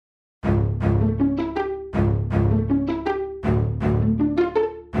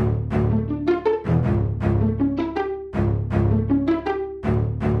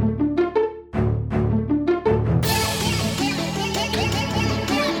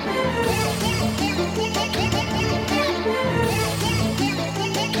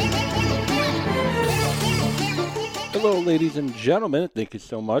ladies and gentlemen. Thank you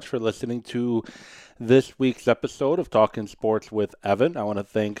so much for listening to this week's episode of Talking Sports with Evan. I want to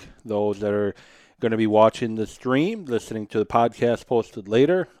thank those that are going to be watching the stream, listening to the podcast posted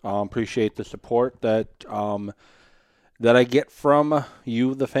later. Appreciate the support that I get from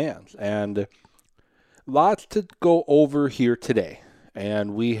you, the fans. And lots to go over here today.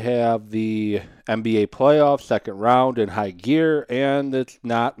 And we have the NBA playoffs, second round in high gear, and it's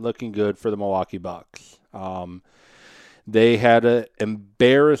not looking good for the Milwaukee Bucks. They had an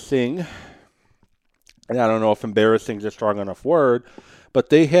embarrassing, and I don't know if embarrassing is a strong enough word, but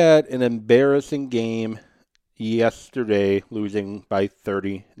they had an embarrassing game yesterday, losing by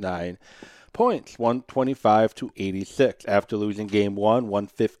 39 points, 125-86, after losing game one,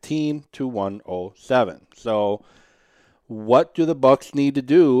 115-107. So what do the Bucks need to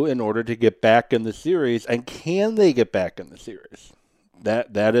do in order to get back in the series, and can they get back in the series?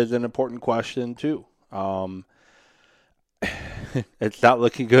 That is an important question too. It's not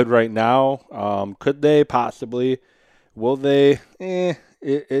looking good right now. Could they? Possibly. Will they?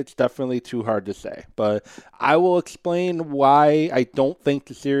 It's definitely too hard to say. But I will explain why I don't think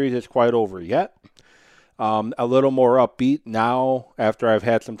the series is quite over yet. A little more upbeat now after I've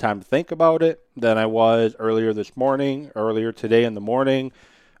had some time to think about it than I was earlier today in the morning,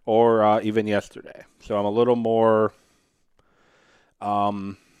 or even yesterday. So I'm a little more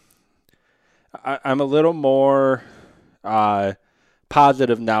I'm a little more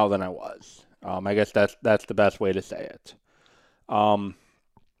positive now than I was. I guess that's the best way to say it.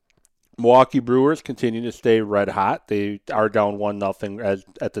 Milwaukee Brewers continue to stay red hot. They are down 1-0 as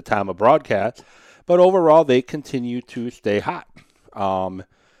at the time of broadcast, but overall they continue to stay hot. I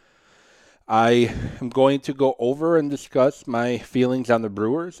am going to go over and discuss my feelings on the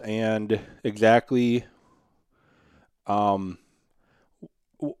Brewers and exactly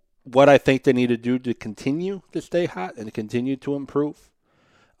what I think they need to do to continue to stay hot and continue to improve.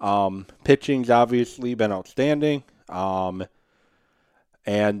 Pitching's obviously been outstanding, and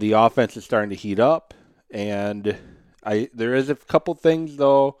the offense is starting to heat up. And there is a couple things,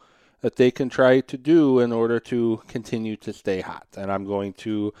 though, that they can try to do in order to continue to stay hot. And I'm going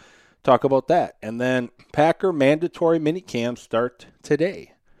to talk about that. And then Packer mandatory minicamps start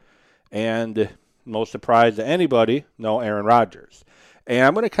today. And no surprise to anybody, no Aaron Rodgers. And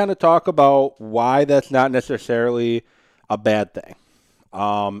I'm going to kind of talk about why that's not necessarily a bad thing.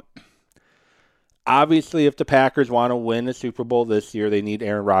 Obviously, if the Packers want to win a Super Bowl this year, they need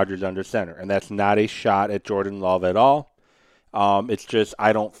Aaron Rodgers under center. And that's not a shot at Jordan Love at all. It's just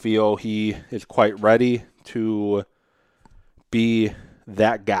I don't feel he is quite ready to be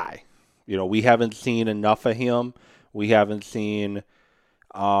that guy. You know, we haven't seen enough of him. We haven't seen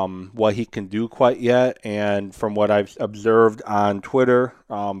what he can do quite yet. And from what I've observed on Twitter,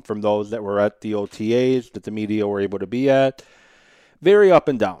 from those that were at the OTAs that the media were able to be at, very up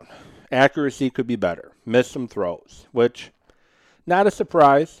and down. Accuracy could be better. Missed some throws, which not a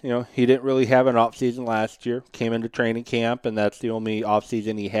surprise. You know, he didn't really have an offseason last year. Came into training camp, and that's the only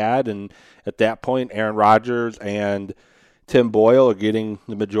offseason he had. And at that point, Aaron Rodgers and Tim Boyle are getting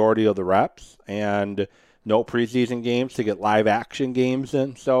the majority of the reps. And no preseason games to get live action games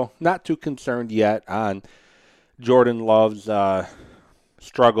in. So not too concerned yet on Jordan Love's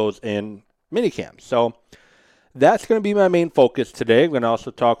struggles in minicamps. So that's going to be my main focus today. I'm going to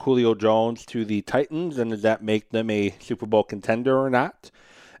also talk Julio Jones to the Titans, and does that make them a Super Bowl contender or not?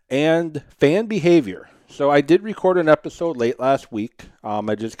 And fan behavior. So I did record an episode late last week.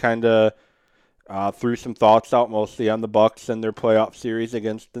 I just kind of threw some thoughts out mostly on the Bucks and their playoff series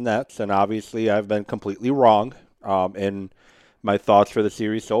against the Nets, and obviously I've been completely wrong in my thoughts for the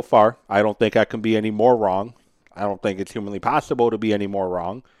series so far. I don't think I can be any more wrong. I don't think it's humanly possible to be any more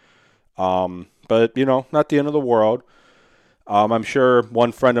wrong. But, you know, not the end of the world. I'm sure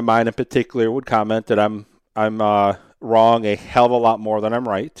one friend of mine in particular would comment that I'm wrong a hell of a lot more than I'm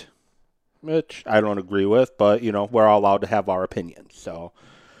right, which I don't agree with, but, you know, we're all allowed to have our opinions. So,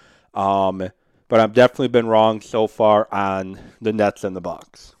 but I've definitely been wrong so far on the Nets and the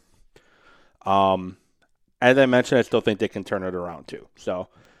Bucks. As I mentioned, I still think they can turn it around too. So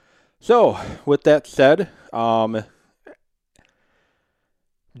with that said,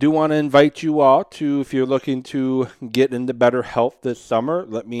 do want to invite you all to, if you're looking to get into better health this summer,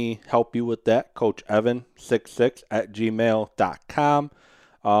 let me help you with that. Coach Evan66@gmail.com.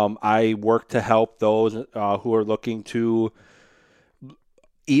 I work to help those who are looking to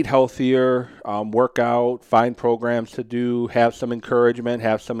eat healthier, work out, find programs to do, have some encouragement,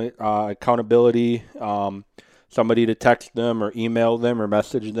 have some accountability, somebody to text them or email them or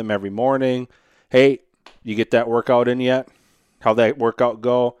message them every morning. Hey, you get that workout in yet? How'd that workout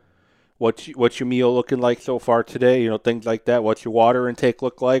go? What's your meal looking like so far today? Things like that. What's your water intake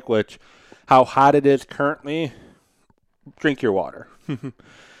look like? How hot it is currently. Drink your water.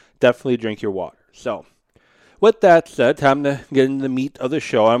 Definitely drink your water. So, with that said, time to get into the meat of the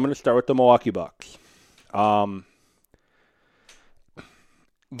show. I'm going to start with the Milwaukee Bucks.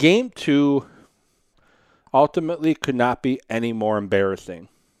 Game 2 ultimately could not be any more embarrassing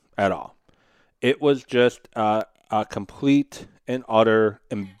at all. It was just a complete and utter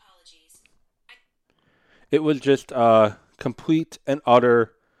It was just a complete and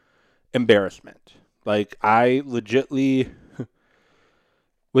utter embarrassment. Like, I legitly,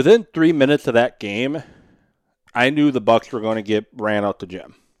 within 3 minutes of that game, I knew the Bucks were going to get ran out the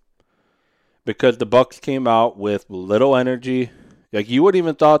gym. Because the Bucks came out with little energy. Like, you would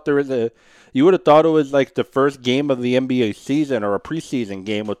have thought it was like the first game of the NBA season or a preseason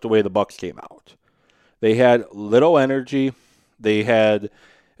game with the way the Bucks came out. They had little energy.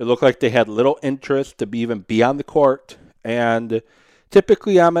 It looked like they had little interest to even be on the court. And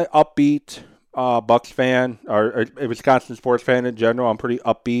typically I'm an upbeat Bucks fan or a Wisconsin sports fan in general. I'm pretty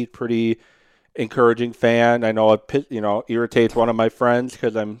upbeat, pretty encouraging fan. I know it irritates one of my friends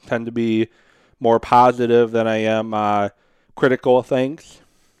because I tend to be more positive than I am critical of things.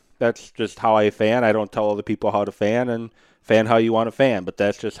 That's just how I fan. I don't tell other people how to fan and fan how you want to fan, but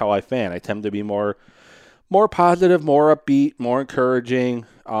that's just how I fan. I tend to be more positive, more upbeat, more encouraging.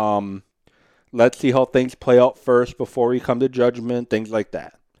 Let's see how things play out first before we come to judgment, things like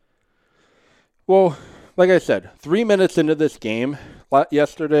that. Well, like I said, 3 minutes into this game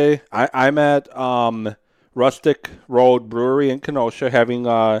yesterday, I'm at Rustic Road Brewery in Kenosha having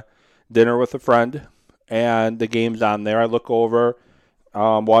dinner with a friend, and the game's on there. I look over,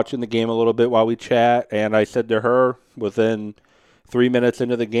 watching the game a little bit while we chat, and I said to her within 3 minutes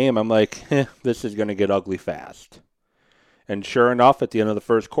into the game, I'm like, this is going to get ugly fast. And sure enough, at the end of the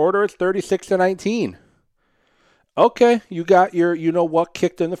first quarter, it's 36-19. Okay, you got your what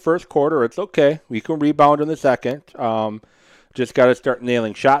kicked in the first quarter. It's okay. We can rebound in the second. Just got to start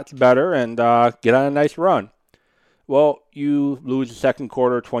nailing shots better and get on a nice run. Well, you lose the second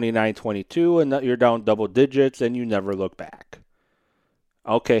quarter 29-22, and you're down double digits, and you never look back.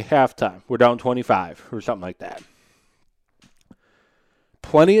 Okay, halftime. We're down 25 or something like that.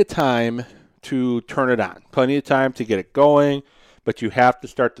 Plenty of time to turn it on. Plenty of time to get it going, but you have to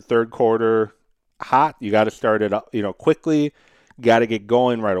start the third quarter hot. You got to start it up, quickly. Got to get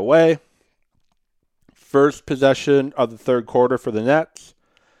going right away. First possession of the third quarter for the Nets.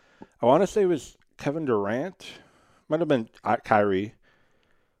 I want to say it was Kevin Durant. Might have been Kyrie.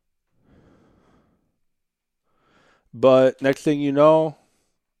 But next thing you know,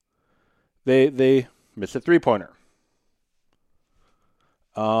 they miss a three-pointer.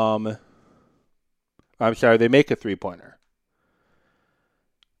 I'm sorry, they make a three-pointer.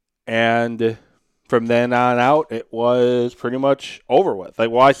 And from then on out, it was pretty much over with.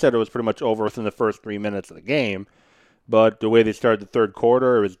 I said it was pretty much over within the first 3 minutes of the game. But the way they started the third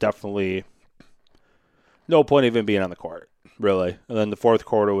quarter, it was definitely no point even being on the court, really. And then the fourth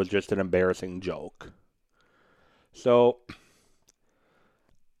quarter was just an embarrassing joke. So,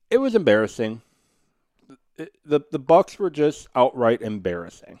 it was embarrassing. The Bucks were just outright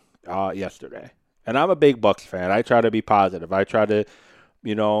embarrassing yesterday. And I'm a big Bucks fan. I try to be positive. I try to,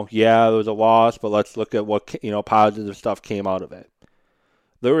 there was a loss, but let's look at what, positive stuff came out of it.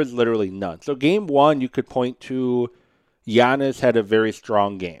 There was literally none. So game 1, you could point to Giannis had a very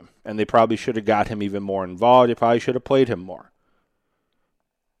strong game, and they probably should have got him even more involved. They probably should have played him more.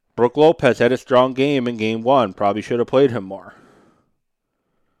 Brook Lopez had a strong game in game 1. Probably should have played him more.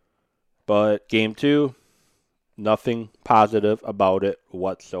 But game 2, nothing positive about it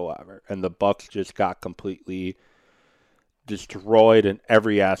whatsoever. And the Bucks just got completely destroyed in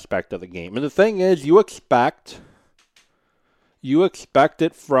every aspect of the game. And the thing is, you expect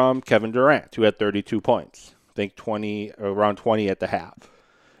it from Kevin Durant, who had 32 points. I think around 20 at the half.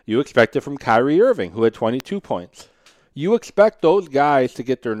 You expect it from Kyrie Irving, who had 22 points. You expect those guys to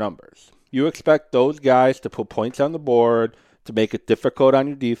get their numbers. You expect those guys to put points on the board, to make it difficult on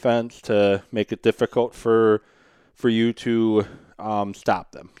your defense, to make it difficult for you to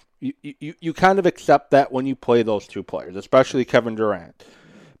stop them. You kind of accept that when you play those two players, especially Kevin Durant.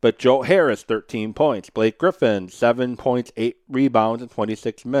 But Joe Harris, 13 points. Blake Griffin, 7 points, 8 rebounds in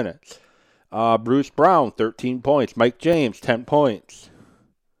 26 minutes. Bruce Brown, 13 points. Mike James, 10 points.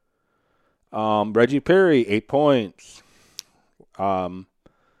 Reggie Perry, 8 points.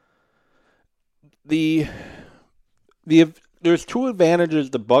 There's two advantages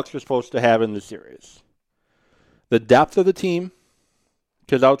the Bucks are supposed to have in the series. The depth of the team,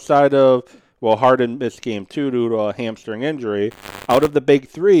 because outside of, Harden missed game 2 due to a hamstring injury. Out of the big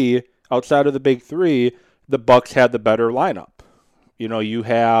three, outside of the big three, the Bucks had the better lineup. You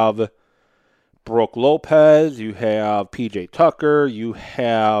have Brook Lopez, you have P.J. Tucker, you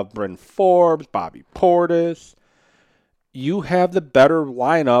have Bryn Forbes, Bobby Portis. You have the better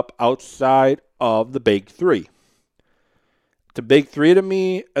lineup outside of the big three. The big three to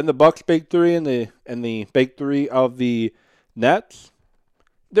me, and the Bucks big three, and the big three of the Nets.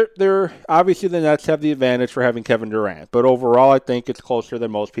 They're obviously the Nets have the advantage for having Kevin Durant, but overall I think it's closer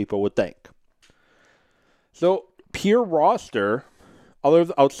than most people would think. So pure roster,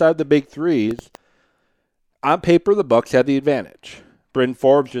 outside the big threes, on paper the Bucks had the advantage. Bryn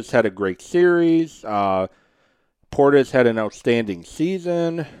Forbes just had a great series. Portis had an outstanding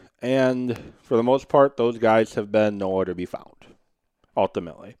season, and for the most part, those guys have been nowhere to be found,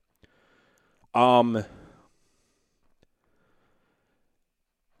 ultimately.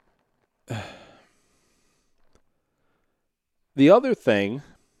 The other thing,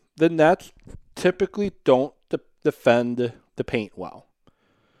 the Nets typically don't defend the paint well.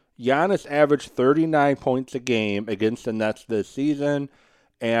 Giannis averaged 39 points a game against the Nets this season,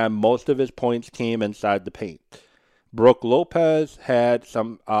 and most of his points came inside the paint. Brook Lopez had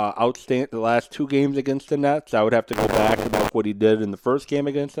some outstanding the last two games against the Nets. I would have to go back and look what he did in the first game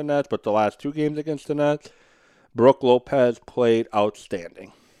against the Nets, but the last two games against the Nets, Brook Lopez played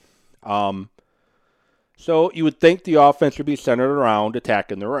outstanding. So you would think the offense would be centered around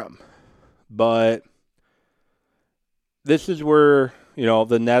attacking the rim. But this is where,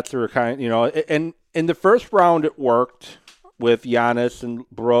 the Nets are and in the first round it worked with Giannis and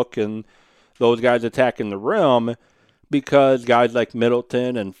Brook and those guys attacking the rim because guys like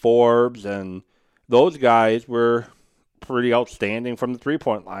Middleton and Forbes and those guys were pretty outstanding from the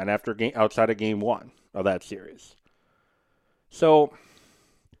three-point line outside of game one of that series. So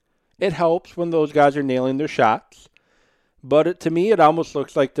it helps when those guys are nailing their shots. But to me, it almost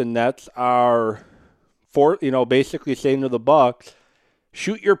looks like the Nets are, basically saying to the Bucks,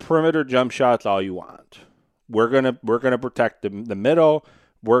 shoot your perimeter jump shots all you want. We're gonna protect the middle.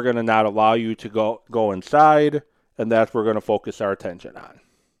 We're gonna not allow you to go inside, and that's what we're gonna focus our attention on.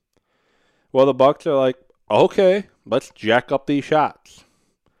 Well, the Bucks are like, okay, let's jack up these shots.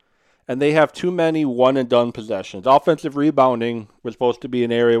 And they have too many one-and-done possessions. Offensive rebounding was supposed to be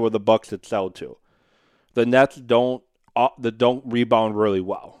an area where the Bucks excel to. The Nets don't rebound really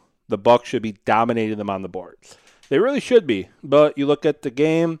well. The Bucks should be dominating them on the boards. They really should be. But you look at the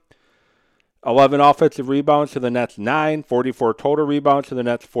game, 11 offensive rebounds to the Nets 9, 44 total rebounds to the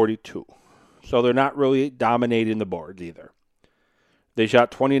Nets 42. So they're not really dominating the boards either. They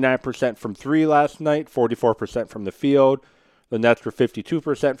shot 29% from three last night, 44% from the field. The Nets were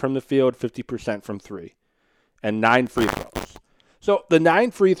 52% from the field, 50% from three, and 9 free throws. So the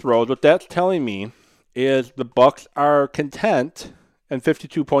 9 free throws, what that's telling me is the Bucks are content and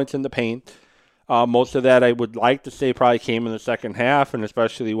 52 points in the paint. Most of that I would like to say probably came in the second half, and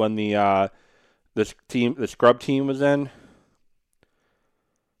especially when the scrub team was in.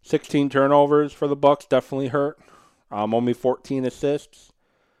 16 turnovers for the Bucks definitely hurt. Only 14 assists.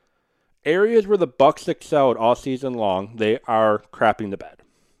 Areas where the Bucks excelled all season long, they are crapping the bed.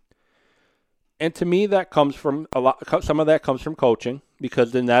 And to me, that comes from some of that comes from coaching,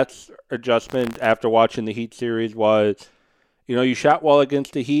 because the Nets' adjustment after watching the Heat series was, you shot well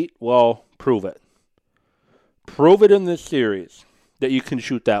against the Heat. Well, prove it. Prove it in this series that you can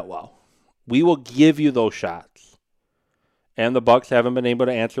shoot that well. We will give you those shots. And the Bucks haven't been able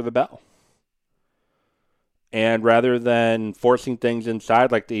to answer the bell. And rather than forcing things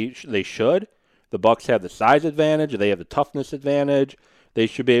inside like they should, the Bucks have the size advantage. They have the toughness advantage. They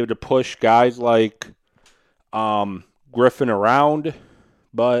should be able to push guys like Griffin around,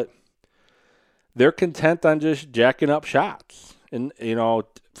 but they're content on just jacking up shots and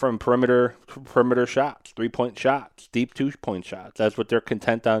from perimeter shots, 3-point shots, deep 2-point shots. That's what they're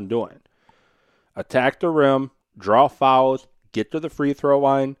content on doing. Attack the rim, draw fouls, get to the free throw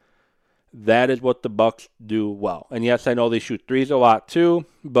line. That is what the Bucks do well. And yes, I know they shoot threes a lot too,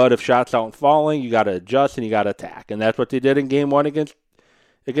 but if shots aren't falling, you got to adjust and you got to attack. And that's what they did in game one against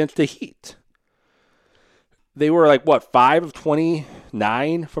the Heat. They were 5 of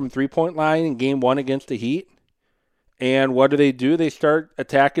 29 from 3-point line in game one against the Heat. And what do? They start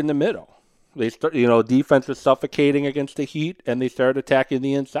attacking the middle. They start, defense was suffocating against the Heat, and they started attacking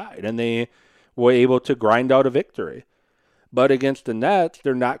the inside, and they were able to grind out a victory. But against the Nets,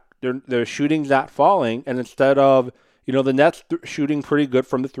 their shooting's not falling, and instead of, the Nets shooting pretty good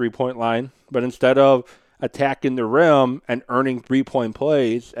from the 3-point line, but instead of attacking the rim and earning 3-point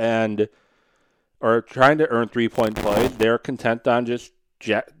plays or trying to earn 3-point plays, they're content on just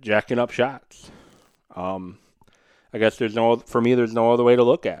jacking up shots. I guess there's no other way to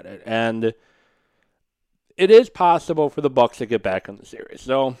look at it. And it is possible for the Bucks to get back in the series.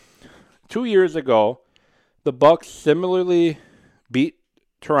 So 2 years ago, the Bucks similarly beat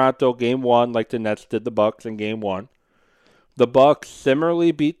Toronto Game 1 like the Nets did the Bucks in Game 1. The Bucks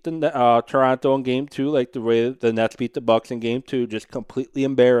similarly beat the Toronto in Game 2 like the way the Nets beat the Bucks in Game 2, just completely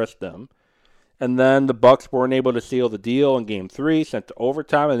embarrassed them. And then the Bucks weren't able to seal the deal in Game 3, sent to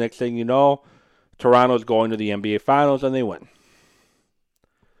overtime. And the next thing you know, Toronto's going to the NBA Finals and they win.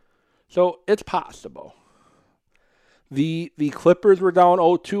 So it's possible. The Clippers were down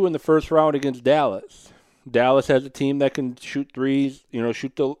 0-2 in the first round against Dallas. Dallas has a team that can shoot threes,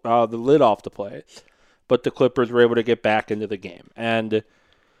 shoot the lid off the play. But the Clippers were able to get back into the game. And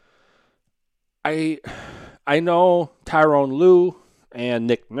I know Tyronn Lue and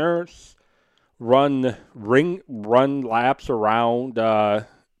Nick Nurse run laps around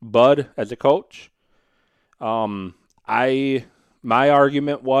Bud as a coach. My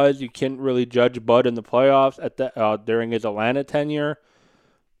argument was you can't really judge Bud in the playoffs during his Atlanta tenure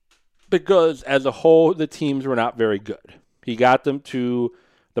because as a whole the teams were not very good. He got them to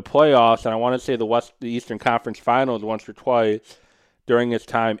the playoffs, and I want to say the Eastern Conference Finals once or twice during his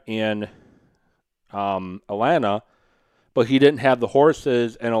time in Atlanta. But he didn't have the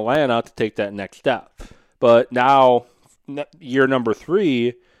horses in Atlanta to take that next step. But now, year number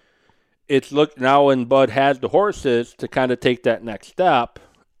 3, now when Bud has the horses to kind of take that next step,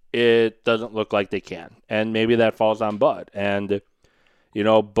 it doesn't look like they can. And maybe that falls on Bud. And,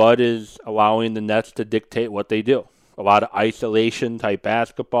 Bud is allowing the Nets to dictate what they do. A lot of isolation type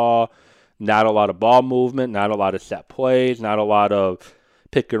basketball, not a lot of ball movement, not a lot of set plays, not a lot of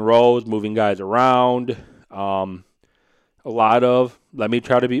pick and rolls, moving guys around. A lot of, let me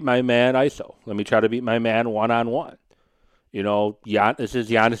try to beat my man ISO. Let me try to beat my man one-on-one. This is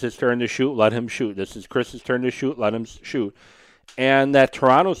Giannis's turn to shoot, let him shoot. This is Chris's turn to shoot, let him shoot. And that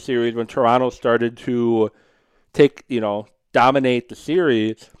Toronto series, when Toronto started to dominate the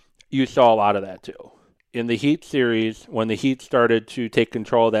series, you saw a lot of that too. In the Heat series, when the Heat started to take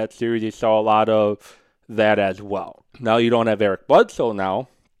control of that series, you saw a lot of that as well. Now you don't have Eric Bledsoe now.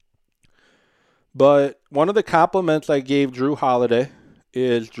 But one of the compliments I gave Drew Holiday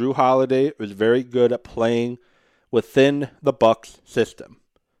is Drew Holiday was very good at playing within the Bucks system.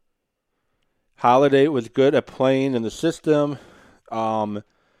 Holiday was good at playing in the system and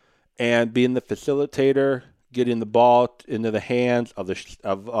being the facilitator, getting the ball into the hands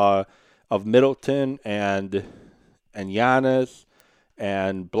of Middleton and Giannis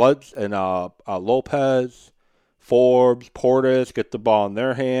and Bloods and Lopez, Forbes, Portis, get the ball in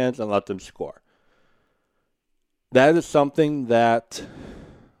their hands and let them score. That is something that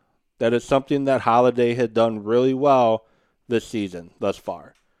Holiday had done really well this season thus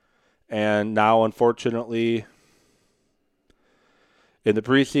far. And now, unfortunately, in the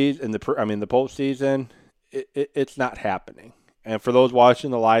preseason, the postseason, it's not happening. And for those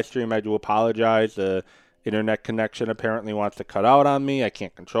watching the live stream, I do apologize. The internet connection apparently wants to cut out on me. I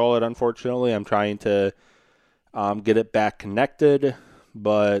can't control it, unfortunately. I'm trying to get it back connected,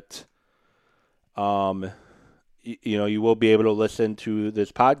 but you will be able to listen to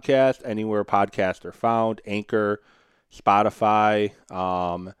this podcast anywhere podcasts are found: Anchor, Spotify,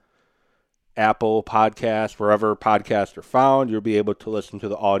 Apple Podcasts, wherever podcasts are found. You'll be able to listen to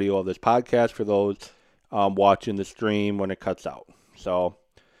the audio of this podcast for those watching the stream when it cuts out. So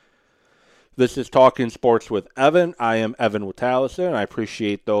this is Talking Sports with Evan. I am Evan Witalison, and I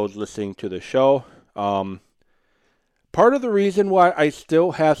appreciate those listening to the show. Part of the reason why I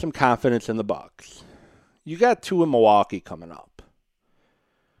still have some confidence in the Bucks, you got 2 in Milwaukee coming up.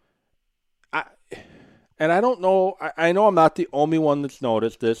 I don't know. I know I'm not the only one that's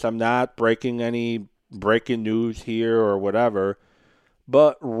noticed this. I'm not breaking any breaking news here or whatever.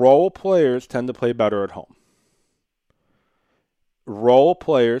 But role players tend to play better at home.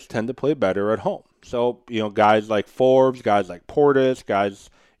 So, guys like Forbes, guys like Portis, guys,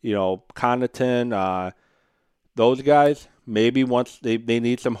 Connaughton, those guys, maybe once they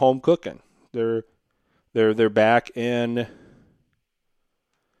need some home cooking. They're back in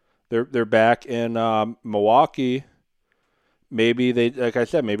Milwaukee. Maybe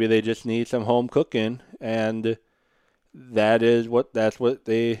maybe they just need some home cooking, and that's what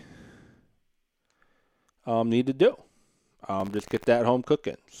they need to do. Just get that home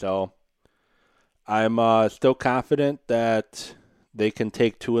cooking. So I'm still confident that they can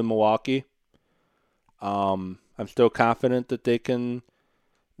take 2 in Milwaukee. I'm still confident that they can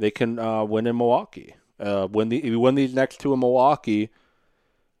win in Milwaukee. If you win these next 2 in Milwaukee,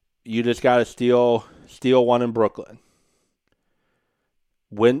 you just got to steal 1 in Brooklyn.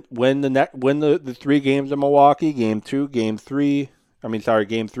 Win the 3 games in Milwaukee, game 2, game 3.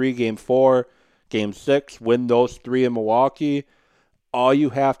 Game 3, game 4, game 6. Win those 3 in Milwaukee. All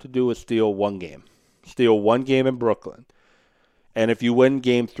you have to do is steal 1 game. Steal 1 game in Brooklyn. And if you win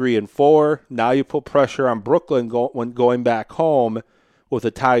game 3 and 4, now you put pressure on Brooklyn when going back home with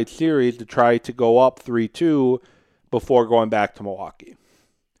a tied series to try to go up 3-2 before going back to Milwaukee.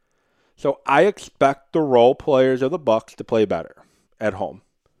 So I expect the role players of the Bucks to play better at home,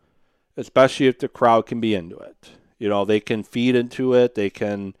 especially if the crowd can be into it. They can feed into it. They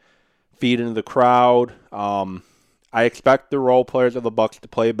can feed into the crowd. I expect the role players of the Bucks to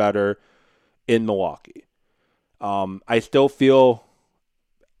play better in Milwaukee. I still feel,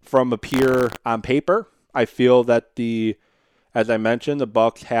 from on paper, I feel that as I mentioned, the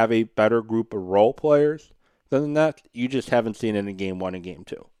Bucks have a better group of role players than that. You just haven't seen it in game 1 and game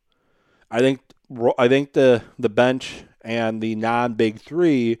 2. I think the bench and the non-big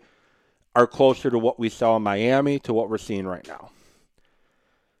 3 are closer to what we saw in Miami to what we're seeing right now.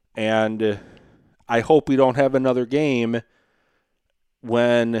 And I hope we don't have another game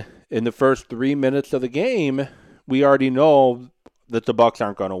when in the first 3 minutes of the game we already know that the Bucks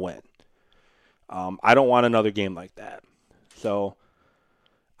aren't going to win. I don't want another game like that. So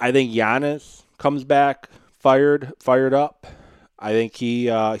I think Giannis comes back fired up. I think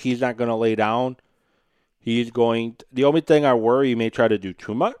he's not going to lay down. The only thing I worry, he may try to do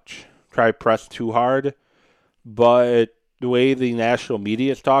too much, try to press too hard. But the way the national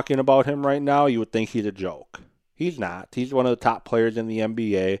media is talking about him right now, you would think he's a joke. He's not. He's one of the top players in the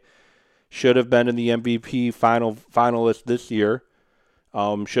NBA. Should have been in the MVP finalist this year.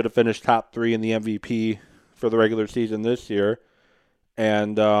 Should have finished top 3 in the MVP for the regular season this year.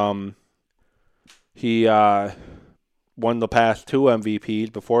 And he won the past 2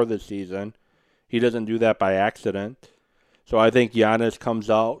 MVPs before this season. He doesn't do that by accident. So I think Giannis comes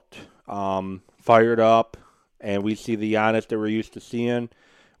out fired up, and we see the Giannis that we're used to seeing.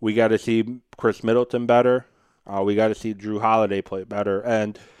 We got to see Chris Middleton better. We got to see Drew Holiday play better.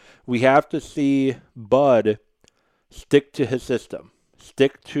 And we have to see Bud stick to his system.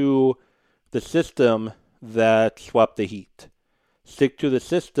 Stick to the system that swept the Heat. Stick to the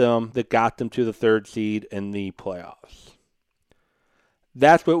system that got them to the 3rd seed in the playoffs.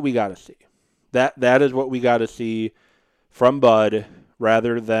 That's what we got to see. That is what we got to see from Bud,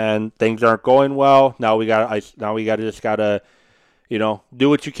 rather than things aren't going well. Now we got to do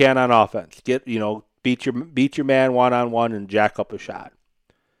what you can on offense. Beat your man one-on-one and jack up a shot.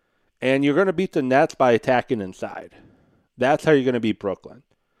 And you're going to beat the Nets by attacking inside. That's how you're going to beat Brooklyn.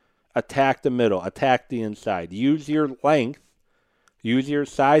 Attack the middle. Attack the inside. Use your length. Use your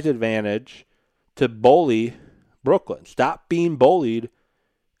size advantage to bully Brooklyn. Stop being bullied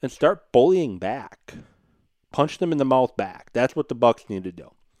and start bullying back. Punch them in the mouth back. That's what the Bucks need to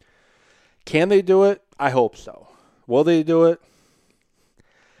do. Can they do it? I hope so. Will they do it?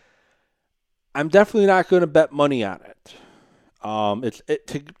 I'm definitely not going to bet money on it.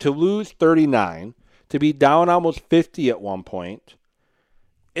 To lose 39, to be down almost 50 at one point,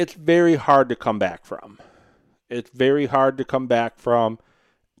 it's very hard to come back from. It's very hard to come back from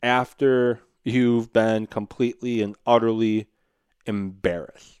after you've been completely and utterly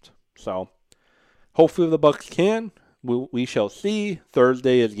embarrassed. So hopefully the Bucks can. We shall see.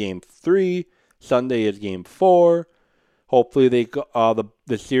 Thursday is game 3. Sunday is game 4. Hopefully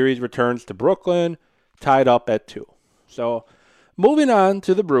the series returns to Brooklyn, tied up at 2. So moving on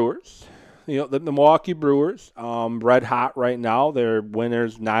to the Brewers. The Milwaukee Brewers, red hot right now. They're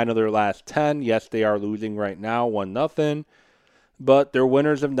winners 9 of their last 10. Yes, they are losing right now, 1-0. But they're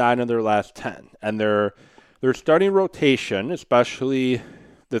winners of 9 of their last 10. And their starting rotation, especially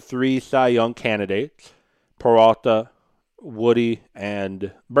the 3 Cy Young candidates, Peralta, Woody,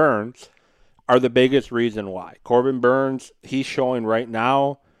 and Burns, are the biggest reason why. Corbin Burns, he's showing right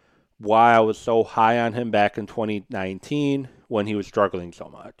now why I was so high on him back in 2019 when he was struggling so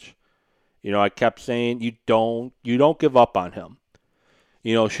much. I kept saying you don't give up on him.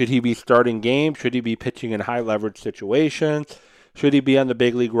 Should he be starting games? Should he be pitching in high leverage situations? Should he be on the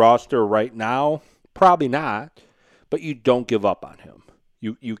big league roster right now? Probably not. But you don't give up on him.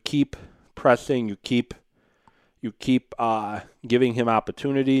 You keep pressing. You keep giving him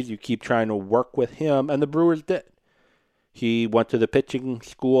opportunities. You keep trying to work with him, and the Brewers did. He went to the pitching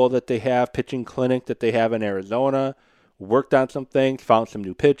school that they have, pitching clinic that they have in Arizona, worked on some things, found some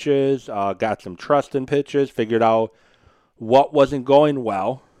new pitches, got some trust in pitches, figured out what wasn't going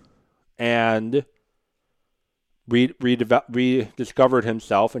well, and rediscovered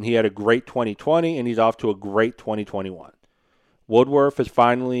himself, and he had a great 2020, and he's off to a great 2021. Woodruff is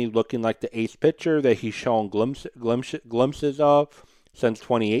finally looking like the ace pitcher that he's shown glimpses of since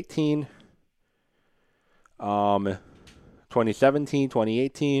 2018. 2017,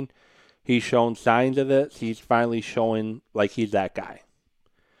 2018, he's shown signs of this. He's finally showing like he's that guy.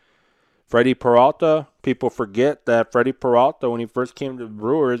 Freddie Peralta, people forget that Freddie Peralta, when he first came to the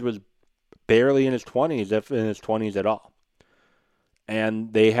Brewers, was barely in his 20s, if in his 20s at all.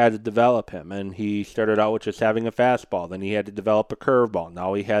 And they had to develop him. And he started out with just having a fastball. Then he had to develop a curveball.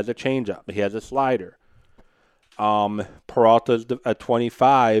 Now he has a changeup. He has a slider. Peralta's at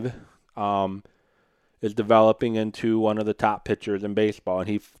 25, is developing into one of the top pitchers in baseball. And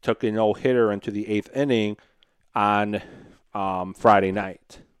he took a no-hitter into the 8th inning on Friday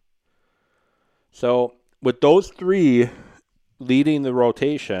night. So with those three leading the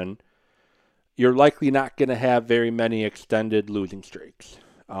rotation, you're likely not going to have very many extended losing streaks.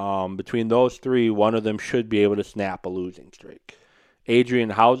 Between those three, one of them should be able to snap a losing streak.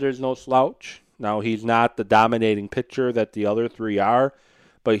 Adrian Houser's no slouch. Now, he's not the dominating pitcher that the other three are,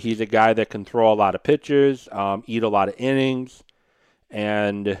 but he's a guy that can throw a lot of pitches, eat a lot of innings,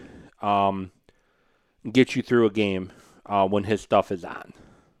 and get you through a game when his stuff is on.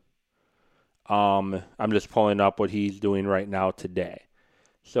 I'm just pulling up what he's doing right now today.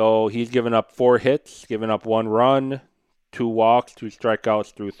 So he's given up 4 hits, given up 1 run, 2 walks, 2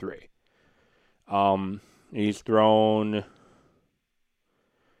 strikeouts through 3. He's thrown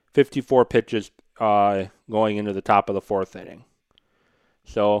 54 pitches going into the top of the 4th inning.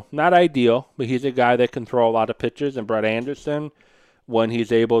 So not ideal, but he's a guy that can throw a lot of pitches. And Brett Anderson, when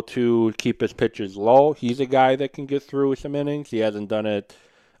he's able to keep his pitches low, he's a guy that can get through some innings. He hasn't done it,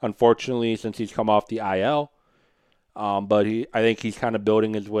 unfortunately, since he's come off the IL. But I think he's kind of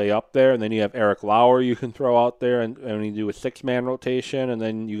building his way up there. And then you have Eric Lauer you can throw out there and you do a 6-man rotation. And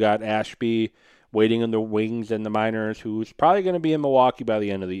then you got Ashby waiting in the wings in the minors, who's probably going to be in Milwaukee by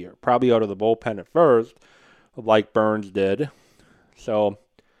the end of the year. Probably out of the bullpen at first, like Burns did. So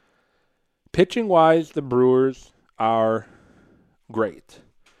pitching-wise, the Brewers are great.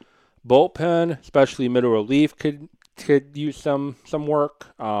 Bullpen, especially middle relief, could use some work.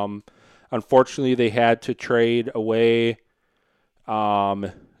 Unfortunately, they had to trade away 2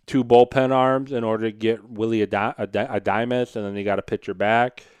 bullpen arms in order to get Willie Adames, and then they got a pitcher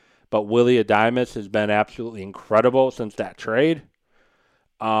back. But Willie Adames has been absolutely incredible since that trade.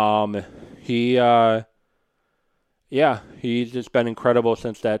 He's just been incredible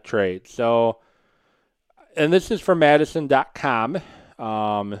since that trade. So, and this is from Madison.com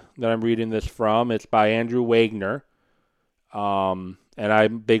that I'm reading this from. It's by Andrew Wagner. And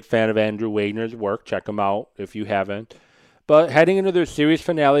I'm a big fan of Andrew Wagner's work. Check him out if you haven't. But heading into their series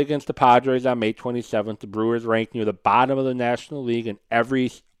finale against the Padres on May 27th, the Brewers ranked near the bottom of the National League in every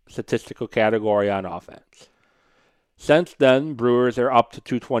statistical category on offense. Since then, Brewers are up to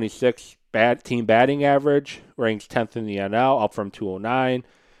 226 team batting average, ranks 10th in the NL, up from 209,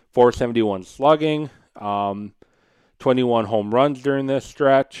 471 slugging, 21 home runs during this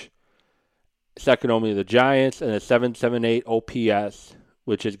stretch, second only to the Giants, and a 778 OPS,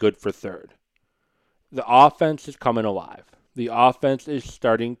 which is good for third. The offense is coming alive. The offense is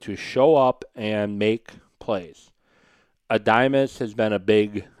starting to show up and make plays. Adames has been a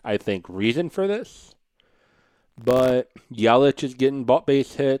big, I think, reason for this. But Yelich is getting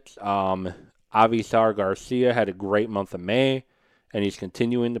base hits. Avisar Garcia had a great month of May, and he's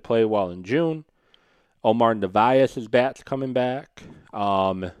continuing to play well in June. Omar Narvaez' bat's coming back.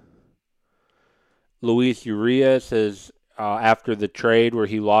 Luis Urias is, after the trade where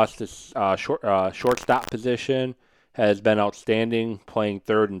he lost his shortstop position, has been outstanding, playing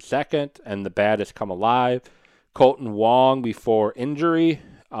third and second, and the bat has come alive. Colton Wong, before injury,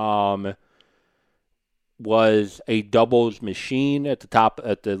 was a doubles machine at the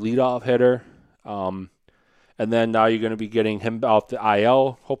leadoff hitter. And then now you're going to be getting him off the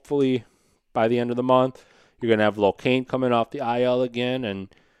IL, hopefully, by the end of the month. You're going to have Locane coming off the IL again, and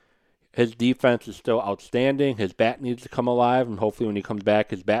his defense is still outstanding. His bat needs to come alive, and hopefully when he comes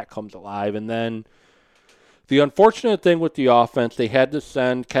back, his bat comes alive. And then the unfortunate thing with the offense, they had to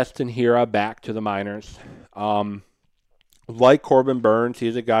send Keston Hiura back to the minors. Like Corbin Burns,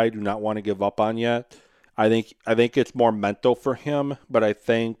 he's a guy I do not want to give up on yet. I think it's more mental for him, but I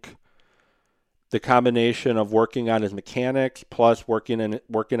think the combination of working on his mechanics plus working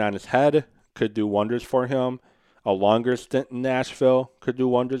on his head could do wonders for him. A longer stint in Nashville could do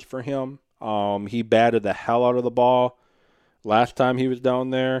wonders for him. He batted the hell out of the ball last time he was down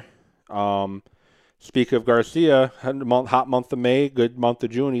there. Speak of Garcia, hot month of May, good month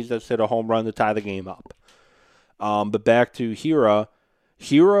of June. He's just hit a home run to tie the game up. But back to Hiura.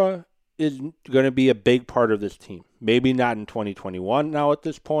 Hiura is going to be a big part of this team. Maybe not in 2021 now at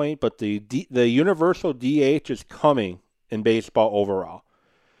this point, but the universal DH is coming in baseball overall.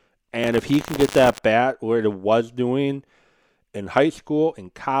 And if he can get that bat where it was doing in high school, in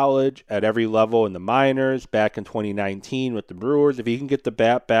college, at every level in the minors, back in 2019 with the Brewers, if he can get the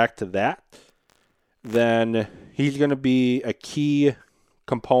bat back to that, then he's going to be a key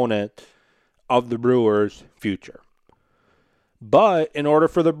component of the Brewers' future. But in order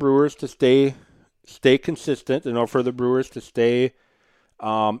for the Brewers to stay consistent, in order for the Brewers to stay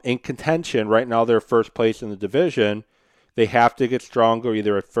in contention, right now they're first place in the division, they have to get stronger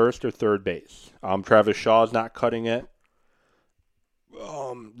either at first or third base. Travis Shaw is not cutting it.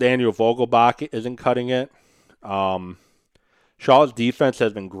 Daniel Vogelbach isn't cutting it. Shaw's defense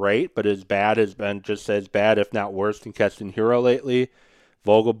has been great, but his bat has been just as bad, if not worse, than Keston Hiura lately.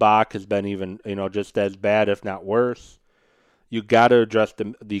 Vogelbach has been even, just as bad, if not worse. You got to address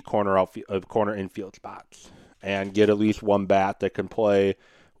the corner infield spots and get at least one bat that can play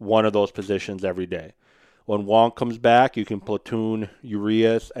one of those positions every day. When Wong comes back, you can platoon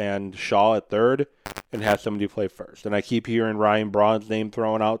Urias and Shaw at third and have somebody play first. And I keep hearing Ryan Braun's name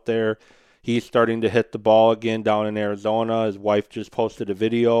thrown out there. He's starting to hit the ball again down in Arizona. His wife just posted a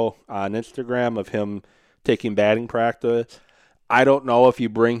video on Instagram of him taking batting practice. I don't know if you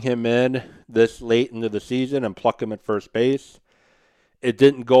bring him in this late into the season and pluck him at first base. It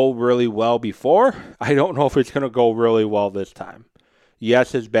didn't go really well before. I don't know if it's going to go really well this time.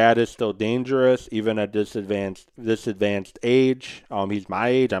 Yes, his bat is still dangerous, even at this advanced age. He's my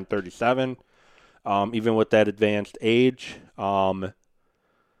age. I'm 37. Even with that advanced age,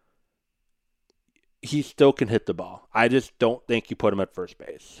 he still can hit the ball. I just don't think you put him at first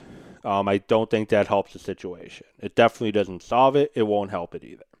base. I don't think that helps the situation. It definitely doesn't solve it. It won't help it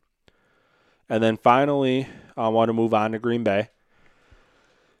either. And then finally, I want to move on to Green Bay.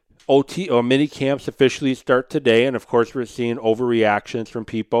 OT or mini camps officially start today, and of course we're seeing overreactions from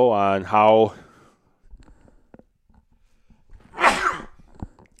people on how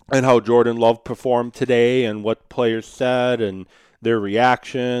Jordan Love performed today and what players said and their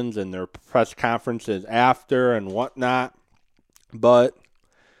reactions and their press conferences after and whatnot. But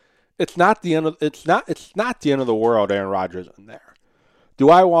it's not the end of the world. Aaron Rodgers in there. Do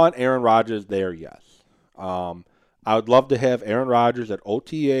I want Aaron Rodgers there? Yes. I would love to have Aaron Rodgers at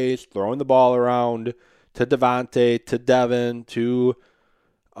OTAs, throwing the ball around to Devontae, to Devin, to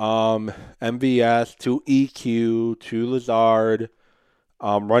MVS, to EQ, to Lazard,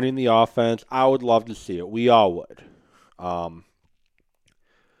 running the offense. I would love to see it. We all would.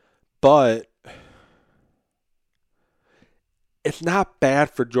 But it's not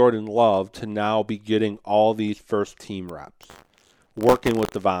bad for Jordan Love to now be getting all these first-team reps. Working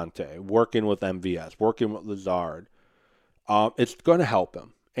with Devontae, working with MVS, working with Lazard. It's going to help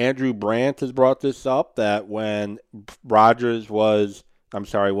him. Andrew Brandt has brought this up that when Brett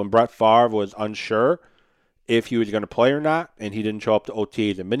Favre was unsure if he was going to play or not, and he didn't show up to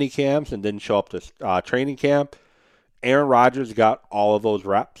OTAs and minicamps and didn't show up to training camp, Aaron Rodgers got all of those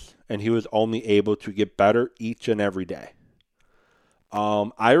reps, and he was only able to get better each and every day.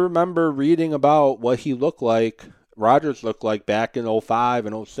 I remember reading about what Rodgers looked like back in 05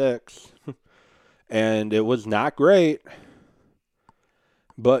 and 06, and it was not great.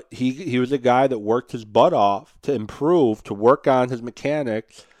 But he was a guy that worked his butt off to improve, to work on his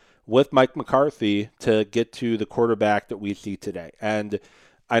mechanics with Mike McCarthy to get to the quarterback that we see today. And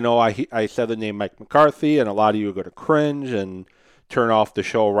I know I said the name Mike McCarthy, and a lot of you are going to cringe and turn off the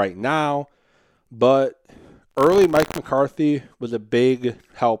show right now. But early Mike McCarthy was a big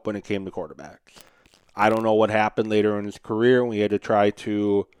help when it came to quarterbacks. I don't know what happened later in his career when he had to try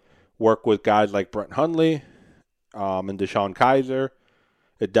to work with guys like Brett Hundley and DeShone Kizer.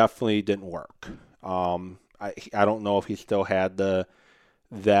 It definitely didn't work. I don't know if he still had that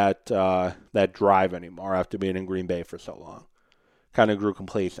drive anymore after being in Green Bay for so long. Kind of grew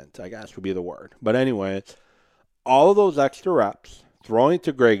complacent, I guess would be the word. But anyway, all of those extra reps, throwing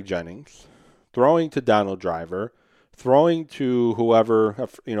to Greg Jennings, throwing to Donald Driver, throwing to whoever,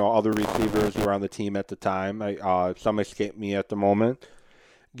 other receivers who were on the team at the time. Some escape me at the moment.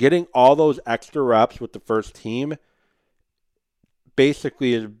 Getting all those extra reps with the first team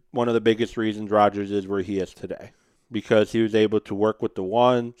basically is one of the biggest reasons Rodgers is where he is today, because he was able to work with the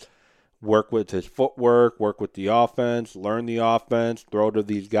ones, work with his footwork, work with the offense, learn the offense, throw to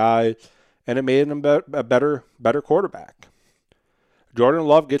these guys, and it made him a better quarterback. Jordan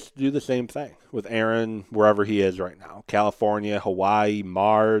Love gets to do the same thing with Aaron wherever he is right now. California, Hawaii,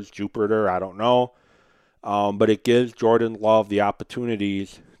 Mars, Jupiter, I don't know. But it gives Jordan Love the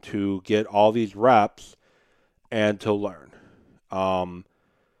opportunities to get all these reps and to learn.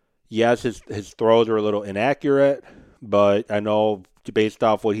 Yes, his throws are a little inaccurate, but I know based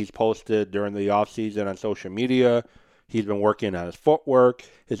off what he's posted during the offseason on social media, He's been working on his footwork.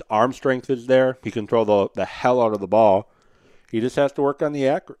 His arm strength is there. He can throw the hell out of the ball. He just has to work on the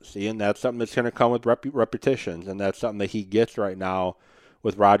accuracy, and that's something that's going to come with repetitions, and that's something that he gets right now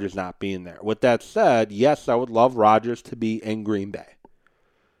with Rodgers not being there. With that said, yes, I would love Rodgers to be in Green Bay.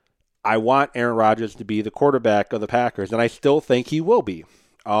 I want Aaron Rodgers to be the quarterback of the Packers, and I still think he will be.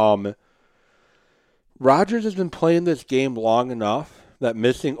 Rodgers has been playing this game long enough that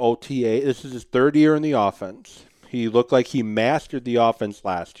missing OTA, this is his third year in the offense. He looked like he mastered the offense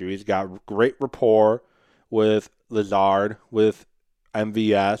last year. He's got great rapport with Lazard, with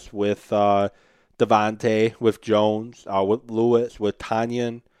MVS, with Devontae, with Jones, with Lewis, with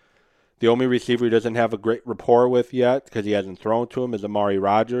Tanyan. The only receiver he doesn't have a great rapport with yet, because he hasn't thrown to him, is Amari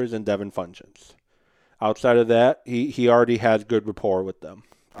Rodgers and Devin Funchess. Outside of that, he already has good rapport with them.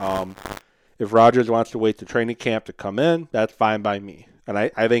 If Rodgers wants to wait to training camp to come in, that's fine by me. And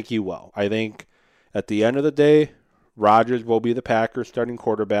I think he will. I think at the end of the day, Rodgers will be the Packers starting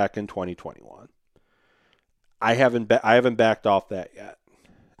quarterback in 2021. I haven't backed off that yet.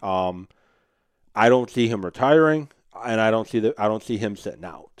 I don't see him retiring, and I don't see him sitting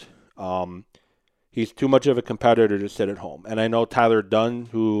out. He's too much of a competitor to sit at home. And I know Tyler Dunn,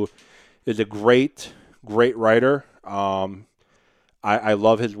 who is a great writer. I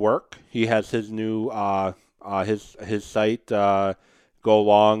love his work. He has his new his site Go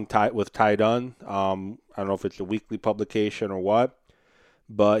Long with Ty Dunn. I don't know if it's a weekly publication or what,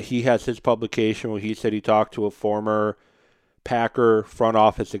 but he has his publication where he said he talked to a former Packer front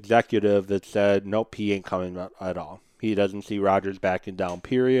office executive that said, nope, he ain't coming at all. He doesn't see Rodgers backing down,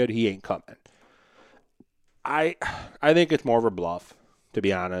 period. He ain't coming. I think it's more of a bluff, to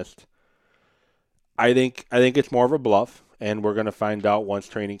be honest. I think it's more of a bluff, and we're going to find out once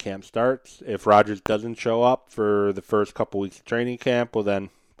training camp starts. If Rodgers doesn't show up for the first couple weeks of training camp, well, then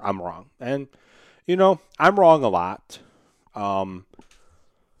I'm wrong. And, I'm wrong a lot. As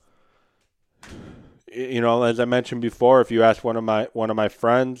I mentioned before, if you ask one of my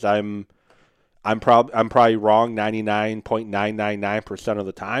friends, I'm probably wrong 99.999% of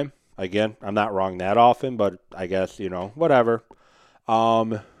the time. Again, I'm not wrong that often, but I guess, whatever.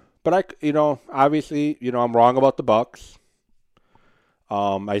 But obviously, I'm wrong about the Bucks.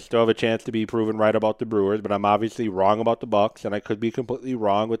 I still have a chance to be proven right about the Brewers, but I'm obviously wrong about the Bucks, and I could be completely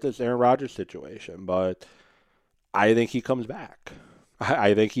wrong with this Aaron Rodgers situation. But I think he comes back.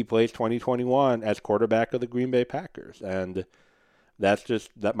 I think he plays 2021 as quarterback of the Green Bay Packers, and that's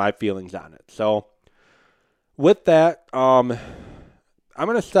just my feelings on it. So with that, I'm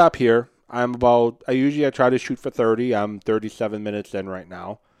going to stop here. I usually try to shoot for 30. I'm 37 minutes in right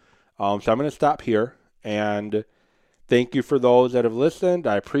now. So I'm going to stop here, and thank you for those that have listened.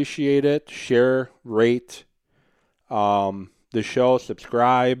 I appreciate it. Share, rate the show,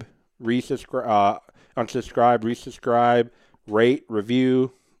 subscribe, unsubscribe, resubscribe, rate,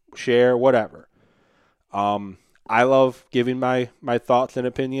 review, share, whatever. I love giving my thoughts and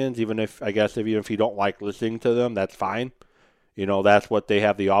opinions, even if you don't like listening to them, that's fine. That's what they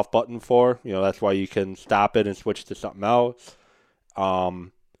have the off button for. That's why you can stop it and switch to something else.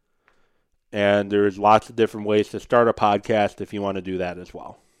 And there's lots of different ways to start a podcast if you want to do that as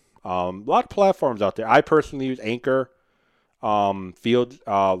well. A lot of platforms out there. I personally use Anchor,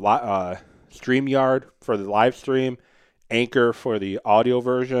 StreamYard for the live stream, Anchor for the audio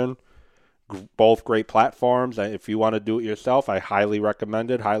version. Both great platforms. If you want to do it yourself, I highly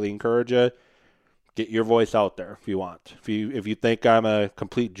recommend it, highly encourage it. Get your voice out there if you want. If you think I'm a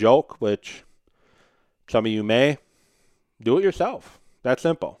complete joke, which some of you may, do it yourself. That's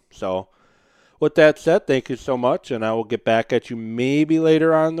simple. So with that said, thank you so much, and I will get back at you maybe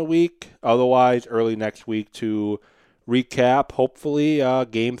later on in the week, otherwise early next week to recap, hopefully,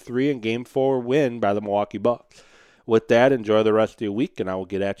 Game 3 and Game 4 win by the Milwaukee Bucks. With that, enjoy the rest of your week, and I will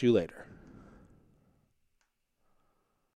get at you later.